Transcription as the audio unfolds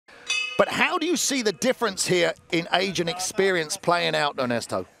But how do you see the difference here in age and experience playing out,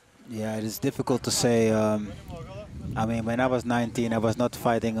 Ernesto? Yeah, it is difficult to say. I mean, when I was 19, I was not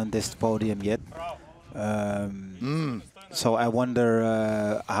fighting on this podium yet. So I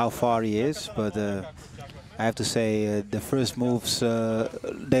wonder how far he is, but I have to say the first moves,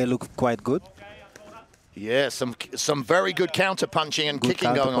 they look quite good. Yeah, some very good counter-punching and Good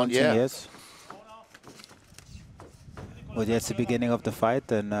kicking going on, yeah. Yes. But that's the beginning of the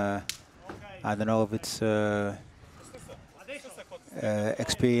fight, and I don't know if it's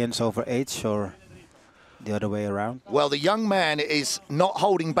experience over age or the other way around. Well, the young man is not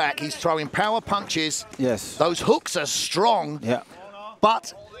holding back. He's throwing power punches. Yes. Those hooks are strong. Yeah.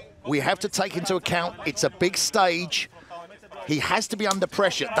 But we have to take into account it's a big stage. He has to be under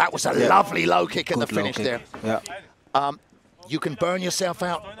pressure. That was a lovely low kick at the finish there. Yeah. You can burn yourself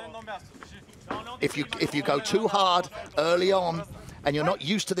out if you go too hard early on and you're not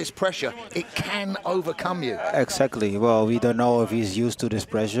used to this pressure. It can overcome you. Exactly. Well, we don't know if he's used to this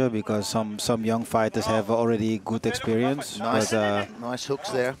pressure because some young fighters have already good experience. Nice, but, nice hooks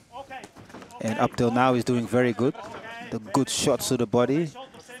there. And up till now, he's doing very good. The good shots to the body.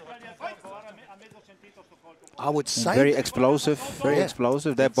 I would say very explosive. Very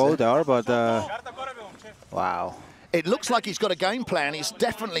explosive. They both are, but wow. It looks like he's got a game plan. He's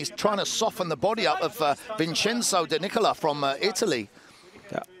definitely trying to soften the body up of Vincenzo Di Nicola from Italy.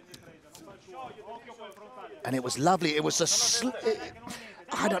 Yeah. And it was lovely. It was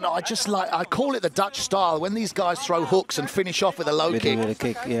I don't know, I call it the Dutch style. When these guys throw hooks and finish off with a low kick. With a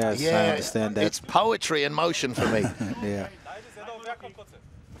kick, yes, yeah, I understand that. It's poetry in motion for me. Yeah.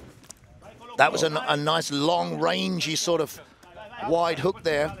 That was a nice, long, rangy sort of wide hook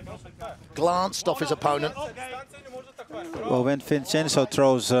there. Glanced off his opponent. Well, when Vincenzo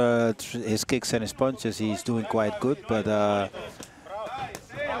throws his kicks and his punches, he's doing quite good. But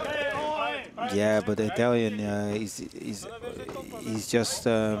yeah, but the Italian, he's just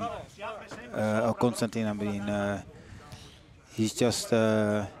Konstantin. I mean, he's just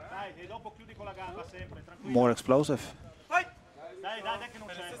more explosive.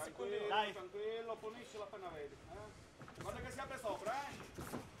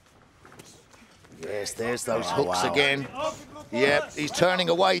 Yes, there's those hooks again. Yeah, he's turning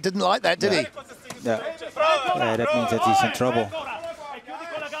away. He didn't like that, did he? Yeah. Yeah, that means that he's in trouble.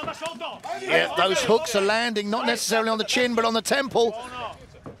 Yeah, those hooks are landing, not necessarily on the chin, but on the temple.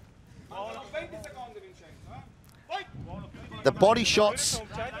 The body shots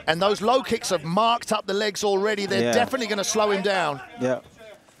and those low kicks have marked up the legs already. They're definitely going to slow him down. Yeah,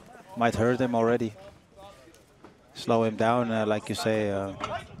 might hurt him already. Slow him down, like you say.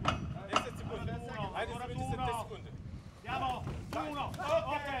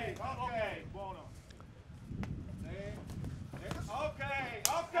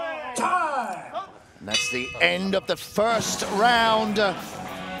 And that's the end of the first round.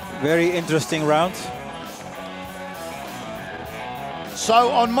 Very interesting round. So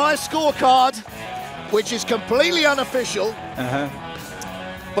on my scorecard, which is completely unofficial,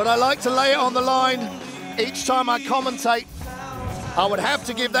 but I like to lay it on the line each time I commentate, I would have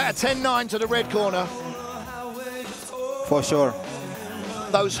to give that a 10-9 to the red corner. For sure.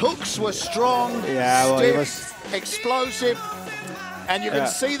 Those hooks were strong, stiff, explosive, and you can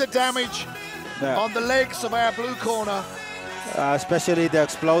see the damage on the legs of our blue corner. Especially the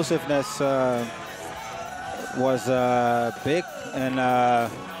explosiveness was big, and I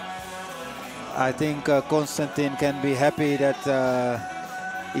think Konstantin can be happy that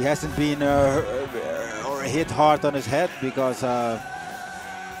he hasn't been or hit hard on his head, because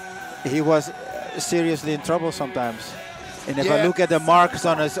he was seriously in trouble sometimes. And if I look at the marks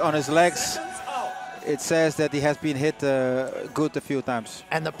on his legs, it says that he has been hit good a few times.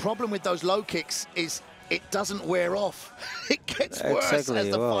 And the problem with those low kicks is it doesn't wear off. It gets worse as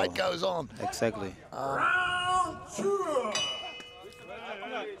the fight goes on. Exactly.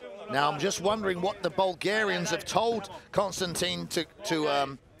 Now I'm just wondering what the Bulgarians have told Konstantin to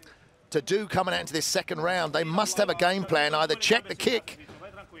do coming out into this second round. They must have a game plan. Either check the kick.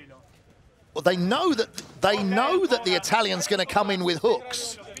 Well, they know that the Italian's going to come in with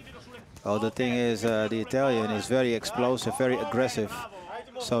hooks. Well, the thing is, the Italian is very explosive, very aggressive.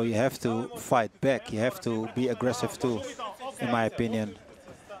 So you have to fight back. You have to be aggressive too, in my opinion.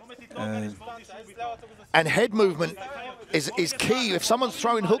 And head movement is key. If someone's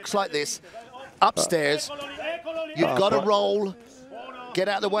throwing hooks like this upstairs, you've got to roll, get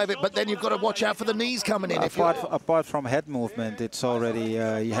out of the way of it, but then you've got to watch out for the knees coming in. Apart from head movement, it's already,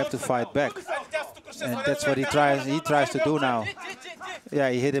 you have to fight back. And that's what he tries to do now. Yeah,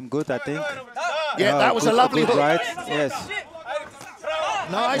 he hit him good, I think. Yeah, that was a lovely hook. Right. Yes.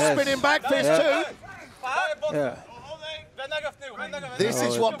 Nice spinning back fist too. Yeah. This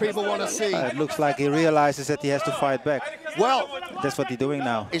is what people want to see. It looks like he realizes that he has to fight back. Well, that's what he's doing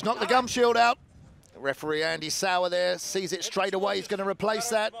now. He's knocked the gum shield out. Referee Andy Sauer there sees it straight away. He's going to replace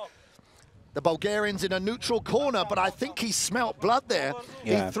that. The Bulgarian's in a neutral corner, but I think he smelt blood there.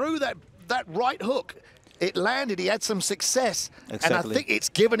 Yeah. He threw that right hook. It landed. He had some success, exactly. And I think it's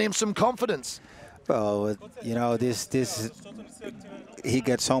given him some confidence. Well, you know, he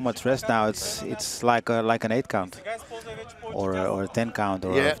gets so much rest now. It's like an 8 count, or a 10 count,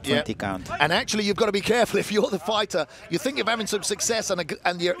 or a 20 count. And actually, you've got to be careful if you're the fighter. You think of having some success,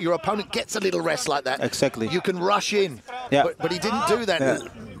 and your opponent gets a little rest like that. Exactly. You can rush in. Yeah. But he didn't do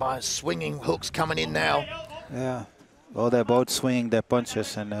that. By swinging hooks coming in now. Yeah. Well, they're both swinging their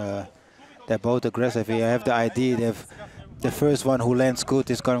punches, and they're both aggressive. You have the idea that the first one who lands good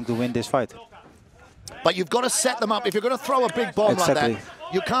is going to win this fight. But you've got to set them up. If you're going to throw a big bomb exactly. like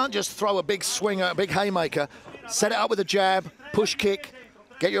that, you can't just throw a big swinger, a big haymaker. Set it up with a jab, push kick,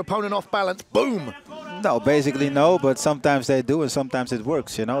 get your opponent off balance, boom. No, basically no, but sometimes they do and sometimes it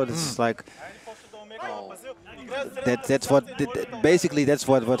works, you know. It's like... That's what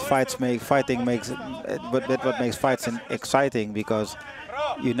fighting makes what makes fights exciting, because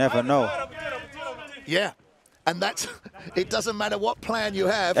you never know. Yeah, and that's it. Doesn't matter what plan you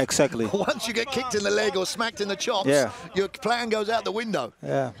have. Exactly. Once you get kicked in the leg or smacked in the chops, your plan goes out the window.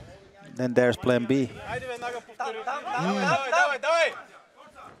 Yeah. Then there's plan B.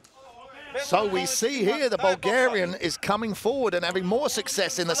 So we see here the Bulgarian is coming forward and having more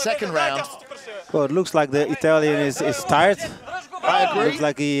success in the second round. Well, it looks like the Italian is tired. I agree. It looks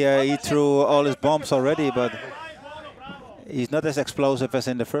like he threw all his bombs already, but he's not as explosive as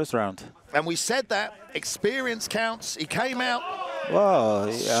in the first round. And we said that experience counts. He came out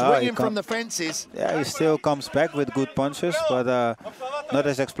swinging from the fences. Yeah, he still comes back with good punches, but not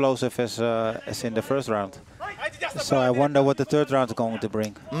as explosive as in the first round. So I wonder what the third round is going to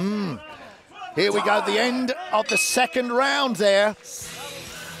bring. Here we go, the end of the second round there.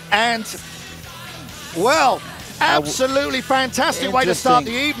 And, well, absolutely fantastic way to start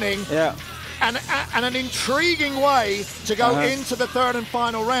the evening. Yeah. And an intriguing way to go into the third and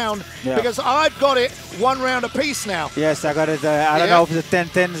final round, because I've got it 1 round apiece now. Yes, I got it. I don't know if it's a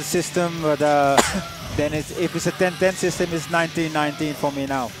 10-10 system, but then if it's a 10-10 system, it's 19-19 for me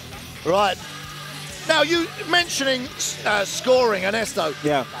now. Right. Now, you mentioning scoring, Ernesto.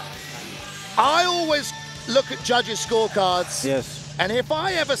 Yeah. I always look at judges' scorecards. Yes. And if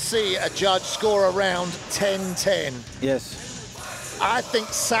I ever see a judge score a round 10-10, yes, I think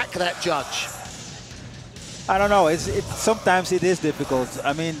sack that judge. I don't know. Sometimes it is difficult.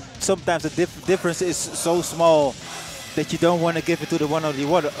 I mean, sometimes the difference is so small that you don't want to give it to the one or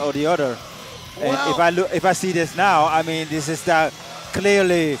the other. Well, and if I see this now, I mean, this is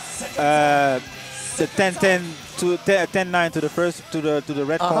clearly the 10-10 to 10-9 to the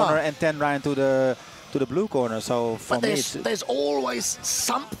red corner and 10-9 to the blue corner. So for me, there's always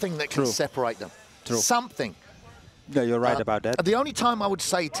something that can separate them. True. Something. Yeah, you're right about that. The only time I would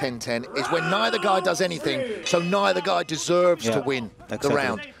say 10-10 is when neither guy does anything, so neither guy deserves to win the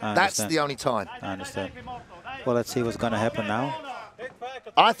round. That's the only time. I understand. Well, let's see what's going to happen now.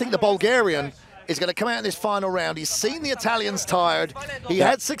 I think the Bulgarian is going to come out in this final round. He's seen the Italians tired. He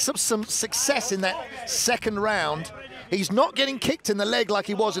had some success in that second round. He's not getting kicked in the leg like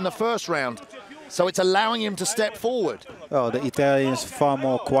he was in the first round. So it's allowing him to step forward. Well, the Italian's far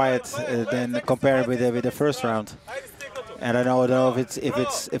more quiet than compared with the first round. And I don't know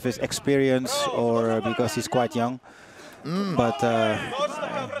if it's experience or because he's quite young. But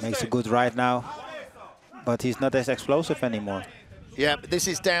makes a good ride now. But he's not as explosive anymore. Yeah, but this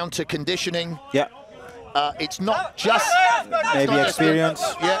is down to conditioning. Yeah. It's not just maybe experience.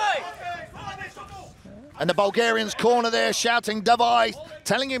 Yeah. And the Bulgarian's corner there shouting Davai,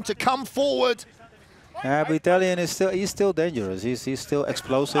 telling him to come forward. Yeah, but Italian he's still dangerous. He's still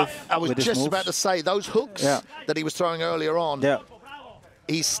explosive. I was with his just moves. about to say those hooks that he was throwing earlier on. Yeah.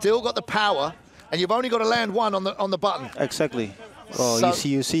 He's still got the power, and you've only got to land one on the button. Exactly. Well, so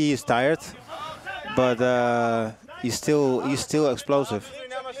you see he's tired, but he's still explosive.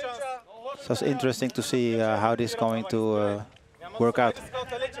 So it's interesting to see how this is going to work out.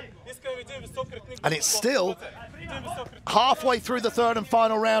 And it's still halfway through the third and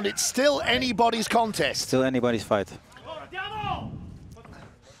final round. It's still anybody's contest. Still anybody's fight.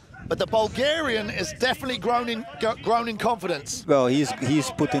 But the Bulgarian has definitely grown in confidence. Well, he's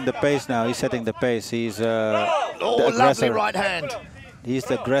putting the pace now. He's setting the pace. He's the lovely right hand. He's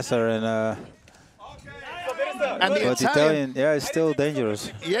the aggressor, and the Italian, is still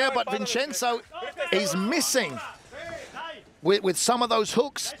dangerous. Yeah, but Vincenzo is missing. with some of those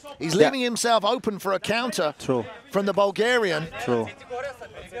hooks. He's leaving himself open for a counter from the Bulgarian. True.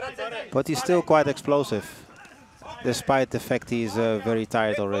 But he's still quite explosive, despite the fact he's very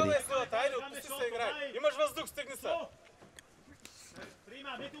tired already.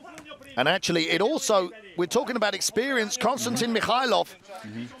 And actually, it also, we're talking about experience, Konstantin Mihailov,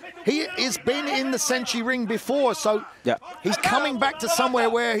 he has been in the SENSHI ring before, so he's coming back to somewhere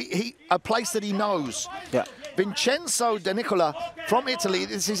where a place that he knows. Yeah. Vincenzo Di Nicola from Italy,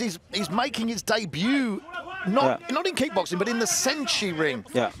 he's making his debut, not in kickboxing, but in the SENSHI ring.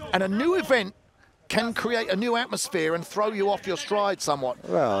 Yeah. And a new event can create a new atmosphere and throw you off your stride somewhat.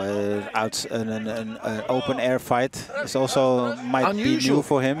 Well, an open air fight is also might be new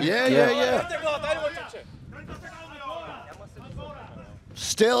for him. Yeah.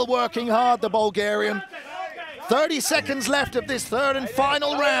 Still working hard, the Bulgarian. 30 seconds left of this third and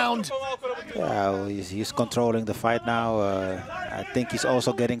final round. Yeah, well, he's controlling the fight now. I think he's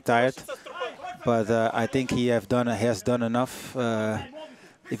also getting tired, but I think he has done enough.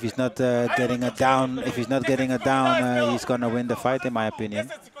 If he's not getting a down, he's gonna win the fight, in my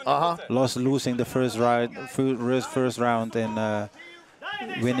opinion. Losing the first round and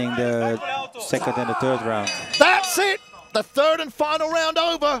winning the second and the third round. That's it. The third and final round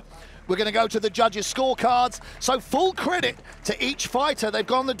over. We're going to go to the judges' scorecards. So full credit to each fighter. They've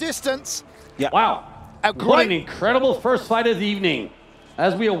gone the distance. Yeah. Wow. What an incredible first fight of the evening.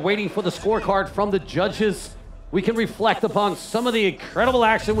 As we are waiting for the scorecard from the judges, we can reflect upon some of the incredible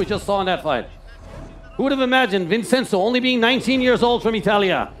action we just saw in that fight. Who would have imagined Vincenzo, only being 19 years old from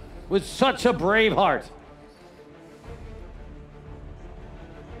Italia, with such a brave heart?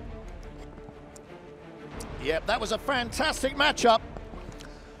 Yep, that was a fantastic matchup.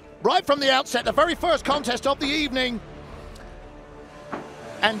 Right from the outset, the very first contest of the evening.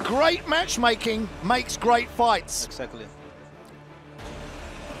 And great matchmaking makes great fights. Exactly.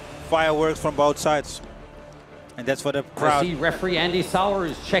 Fireworks from both sides. And that's for the crowd. I see referee Andy Sauer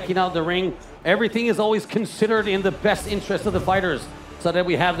is checking out the ring. Everything is always considered in the best interest of the fighters so that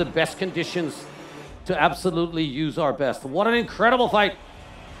we have the best conditions to absolutely use our best. What an incredible fight.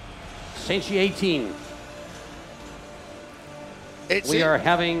 SENSHI 18. We are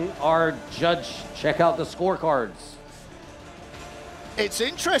having our judge check out the scorecards. It's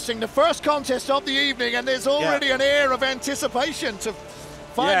interesting, the first contest of the evening, and there's already an air of anticipation to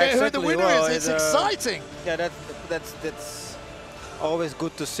find out who the winner is. It's exciting. Yeah, that's always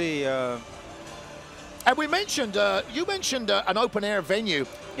good to see. And we mentioned, you mentioned an open air venue.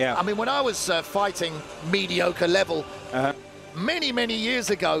 Yeah. I mean, when I was fighting mediocre level many years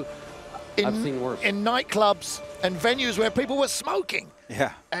ago, I've seen worse. In nightclubs and venues where people were smoking.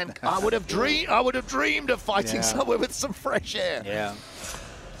 Yeah. And I would have dreamed of fighting somewhere with some fresh air. Yeah.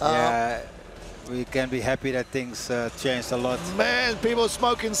 Yeah. We can be happy that things changed a lot. Man, people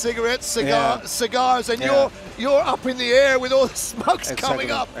smoking cigarettes, cigars, and you're up in the air with all the smokes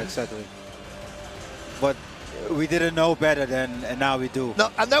coming up. Exactly. But we didn't know better then, and now we do. No,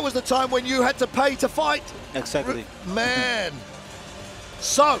 and that was the time when you had to pay to fight. Exactly. Man.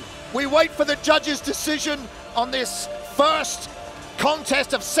 So, we wait for the judges' decision on this first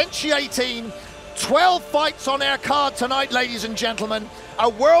contest of SENSHI 18. 12 fights on our card tonight, ladies and gentlemen. A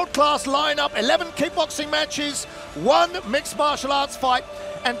world-class lineup, 11 kickboxing matches, 1 mixed martial arts fight,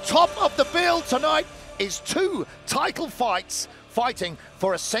 and top of the bill tonight is 2 title fights fighting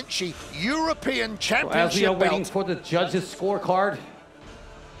for a SENSHI European Championship belt. As we are waiting for the judges' scorecard,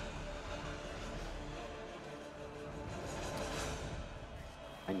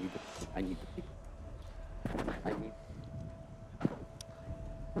 I need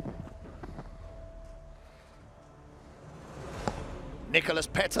Nicholas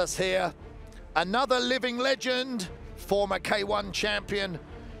Pettas here, another living legend, former K1 champion,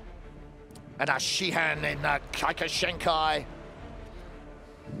 and a Shihan in Kaikashenkai.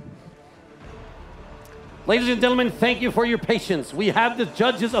 Ladies and gentlemen, thank you for your patience. We have the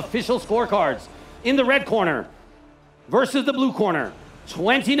judges' official scorecards. In the red corner versus the blue corner,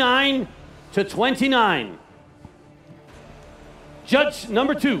 29 to 29. Judge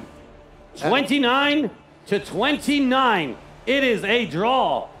number 2, 29 to 29. It is a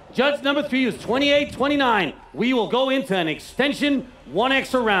draw. Judge number 3 is 28-29. We will go into an extension, 1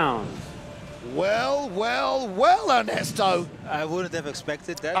 extra round. Well, Ernesto. I wouldn't have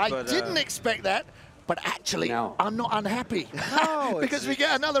expected that. I didn't expect that, but actually, I'm not unhappy. No, because we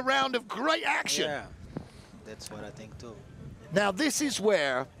get another round of great action. Yeah, that's what I think too. Now, this is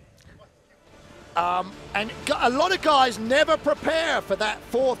where, and a lot of guys never prepare for that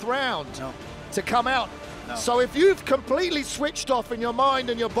 4th round to come out. So if you've completely switched off in your mind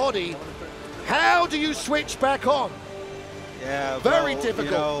and your body, how do you switch back on? Yeah, Very well, difficult.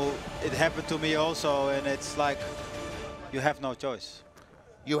 You know, it happened to me also, and it's like you have no choice.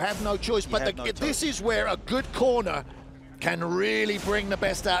 You have no choice, but this is where a good corner can really bring the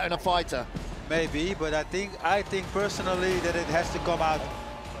best out in a fighter. Maybe, but I think personally that it has to come out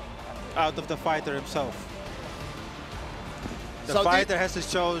of the fighter himself. The fighter has to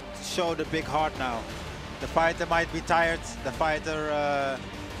show the big heart now. The fighter might be tired, the fighter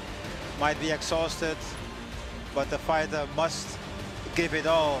might be exhausted, but the fighter must give it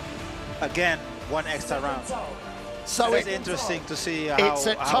all again, one extra round. So it's interesting to see how... It's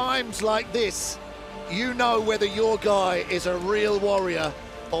at times like this, you know whether your guy is a real warrior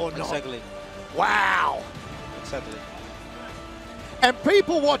or not. Exactly. Wow. Exactly. And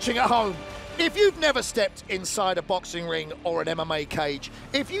people watching at home, if you've never stepped inside a boxing ring or an MMA cage,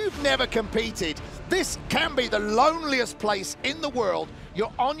 if you've never competed, this can be the loneliest place in the world.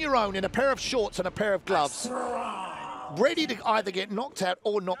 You're on your own in a pair of shorts and a pair of gloves, ready to either get knocked out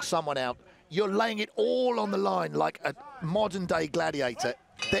or knock someone out. You're laying it all on the line like a modern-day gladiator.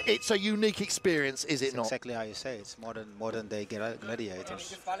 It's a unique experience, is it not? Exactly how you say it. It's modern-day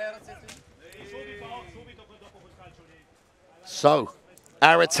gladiators. So,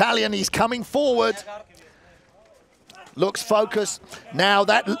 our Italian, he's coming forward. Looks focused. Now,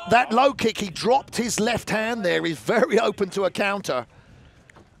 that low kick, he dropped his left hand there. He's very open to a counter.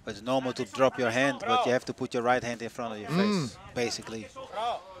 It's normal to drop your hand, but you have to put your right hand in front of your face, basically.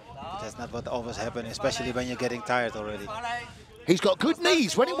 That's not what always happens, especially when you're getting tired already. He's got good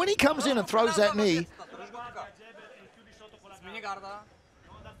knees. When he comes in and throws that knee,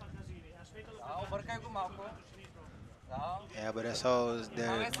 yeah, but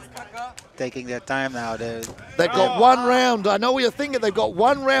they're taking their time now. They've got 1 round. I know what you're thinking. They've got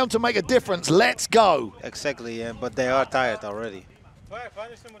 1 round to make a difference. Let's go. Exactly, yeah, but they are tired already.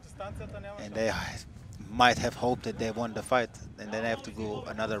 And they might have hoped that they won the fight, and then they have to go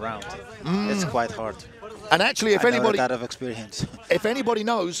another round. It's quite hard. And actually, if anybody out of experience, if anybody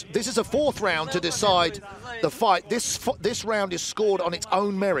knows, this is a 4th round to decide the fight. This round is scored on its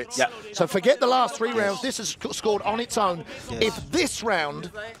own merits. Yeah. So forget the last 3 rounds. This is scored on its own. Yes. If this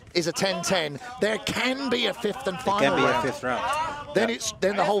round is a 10-10, there can be a 5th and final round. There can be a 5th round.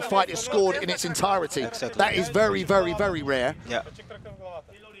 Then the whole fight is scored in its entirety. Exactly. That is very, very, very rare. Yeah.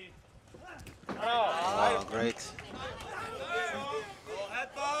 Oh, great.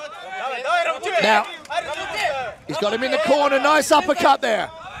 Now, he's got him in the corner. Nice uppercut there.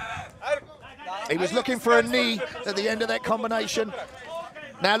 He was looking for a knee at the end of that combination.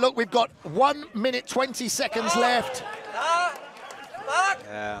 Now, look, we've got 1 minute, 20 seconds left.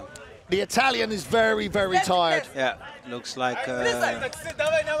 Yeah. The Italian is very, very tired. Yeah, looks like he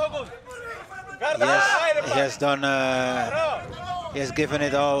has done, he has given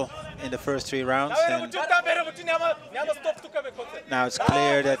it all in the first 3 rounds, and now it's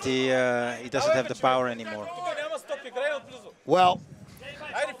clear that he doesn't have the power anymore. Well,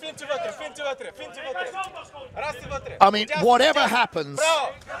 I mean, whatever happens,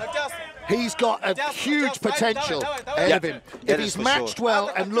 he's got a huge potential ahead of him. If he's matched well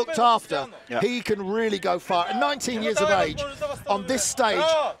and looked after, he can really go far. At 19 years of age, on this stage,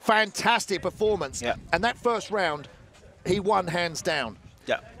 fantastic performance. And that first round, he won hands down.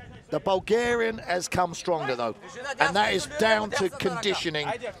 Yeah. The Bulgarian has come stronger, though, and that is down to conditioning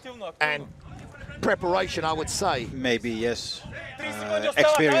and preparation, I would say. Maybe, yes.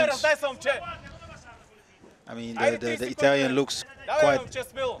 Experience. I mean, the Italian looks quite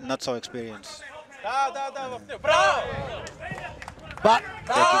not so experienced. But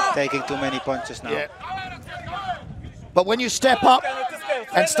taking too many punches now. Yeah. But when you step up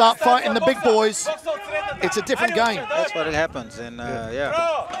and start fighting the big boys, it's a different game. That's what it happens, and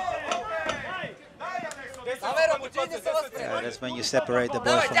yeah, that's when you separate the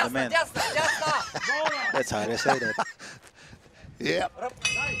boys from the men. That's how they say that. Yeah.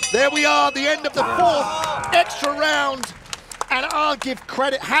 There we are, the end of the 4th extra round. And I'll give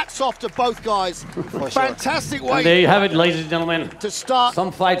credit, hats off to both guys. Fantastic way. And there you have it, ladies and gentlemen. To start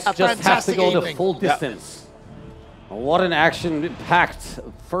some fights just have to go the full distance. What an action-packed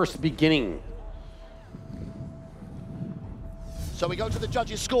first beginning. So we go to the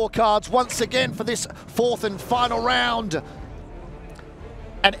judges' scorecards once again for this 4th and final round.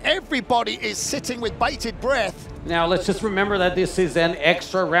 And everybody is sitting with bated breath. Now let's just remember that this is an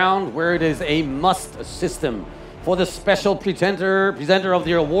extra round where it is a must system. For the special presenter of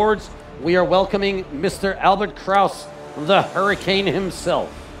the awards, we are welcoming Mr. Albert Kraus, the Hurricane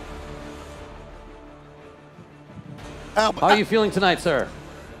himself. Albert, how are you feeling tonight, sir?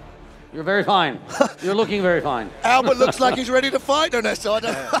 You're very fine. You're looking very fine. Albert looks like he's ready to fight, Ernesto.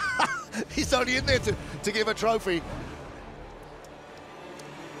 He's only in there to give a trophy.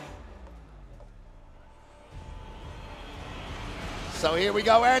 So here we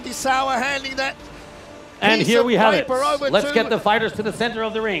go, Andy Sauer handing that. And here we have it. Let's get the the fighters to the center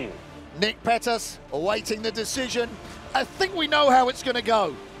of the ring. Nick Pettas awaiting the decision. I think we know how it's going to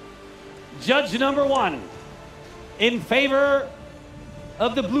go. Judge number 1, in favor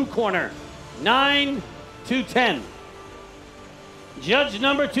of the blue corner, 9-10. Judge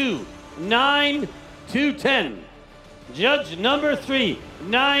number 2, 9-10. Judge number 3,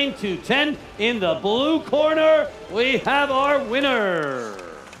 9-10. In the blue corner, we have our winner.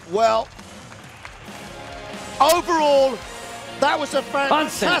 Well, overall, that was a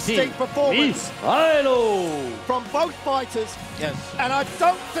fantastic Konstantin performance Mihailov from both fighters. Yes. And I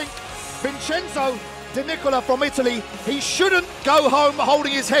don't think Vincenzo Di Nicola from Italy, he shouldn't go home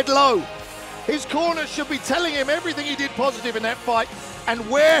holding his head low. His corner should be telling him everything he did positive in that fight and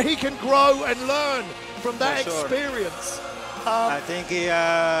where he can grow and learn from that experience. I think he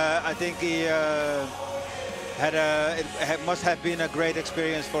it must have been a great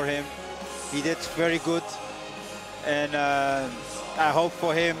experience for him. He did very good, and I hope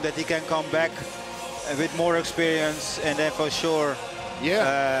for him that he can come back with more experience, and then for sure, he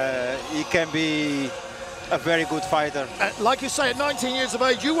can be a very good fighter. Like you say, at 19 years of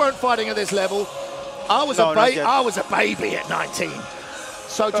age, you weren't fighting at this level. I was a baby at 19.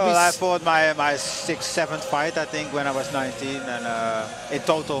 So I fought my 6th, 7th fight, I think, when I was 19, and in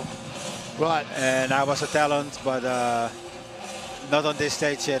total. Right. And I was a talent, but not on this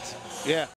stage yet. Yeah.